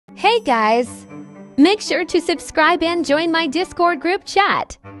Hey guys! Make sure to subscribe and join my Discord group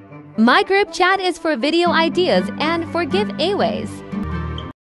chat. My group chat is for video ideas and for giveaways.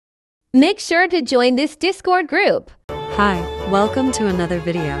 Make sure to join this Discord group. Hi, welcome to another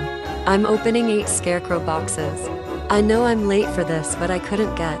video. I'm opening 8 scarecrow boxes. I know I'm late for this, but I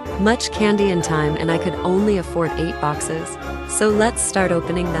couldn't get much candy in time and I could only afford 8 boxes. So let's start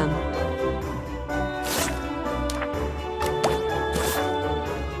opening them.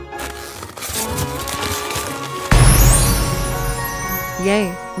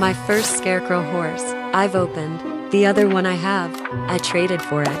 Yay, my first scarecrow horse. I've opened. The other one I traded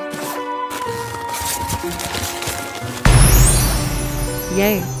for it.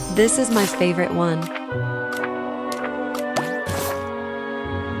 Yay, this is my favorite one.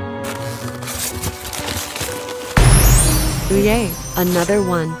 Ooh, yay, another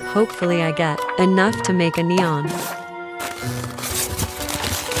one. Hopefully I get enough to make a neon.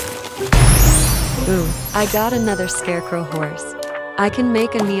 Ooh, I got another scarecrow horse. I can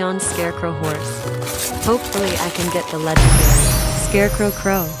make a neon scarecrow horse. Hopefully I can get the legendary scarecrow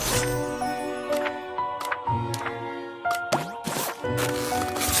crow.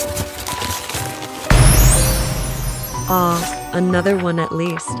 Aw, another one at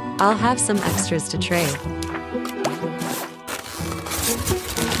least. I'll have some extras to trade.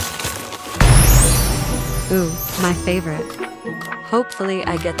 Ooh, my favorite. Hopefully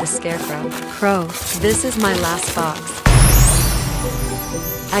I get the scarecrow crow. This is my last box.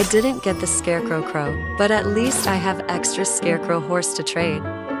 I didn't get the scarecrow crow, but at least I have extra scarecrow horse to trade.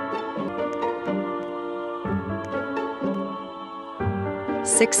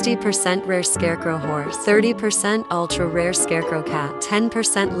 60% rare scarecrow horse, 30% ultra rare scarecrow cat,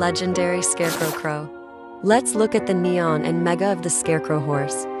 10% legendary scarecrow crow. Let's look at the neon and mega of the scarecrow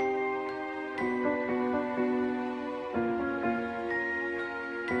horse.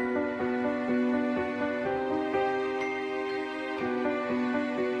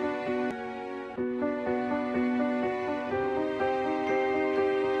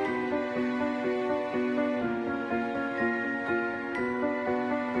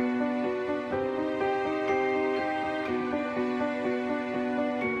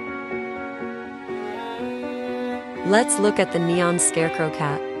 Let's look at the neon scarecrow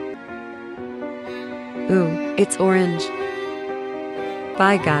cat. Ooh, it's orange.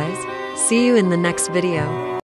 Bye guys. See you in the next video.